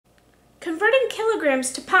Converting kilograms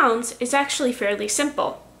to pounds is actually fairly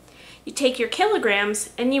simple. You take your kilograms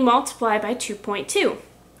and you multiply by 2.2.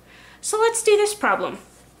 So let's do this problem.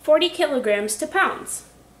 40 kilograms to pounds.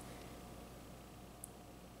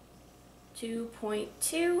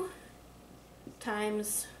 2.2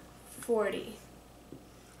 times 40.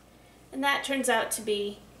 And that turns out to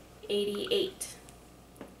be 88.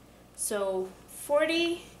 So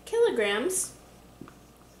 40 kilograms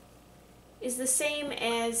is the same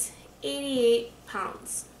as 88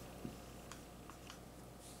 pounds.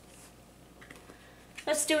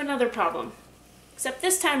 Let's do another problem, except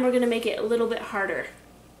this time we're going to make it a little bit harder.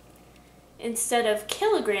 Instead of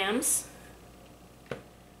kilograms,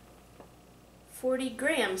 40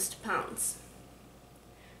 grams to pounds.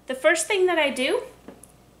 The first thing that I do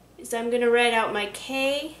is I'm going to write out my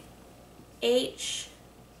K, H,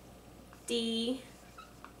 D,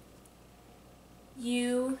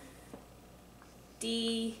 U,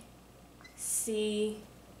 D, C,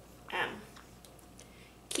 M.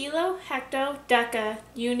 Kilo, hecto, deca,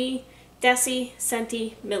 uni, deci,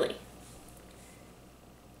 centi, milli.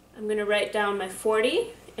 I'm going to write down my 40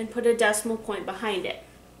 and put a decimal point behind it.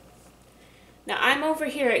 Now I'm over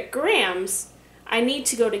here at grams. I need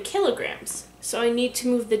to go to kilograms. So I need to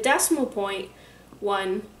move the decimal point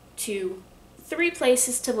 1, 2, 3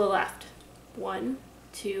 places to the left. 1,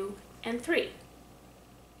 2, and 3.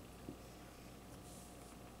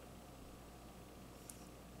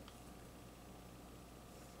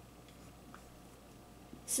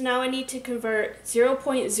 So now I need to convert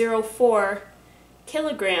 0.04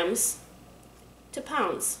 kilograms to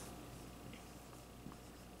pounds.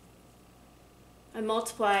 I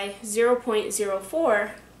multiply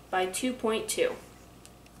 0.04 by 2.2.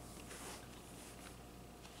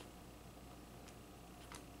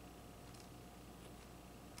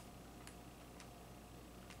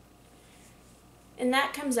 And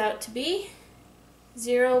that comes out to be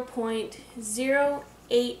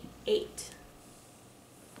 0.088.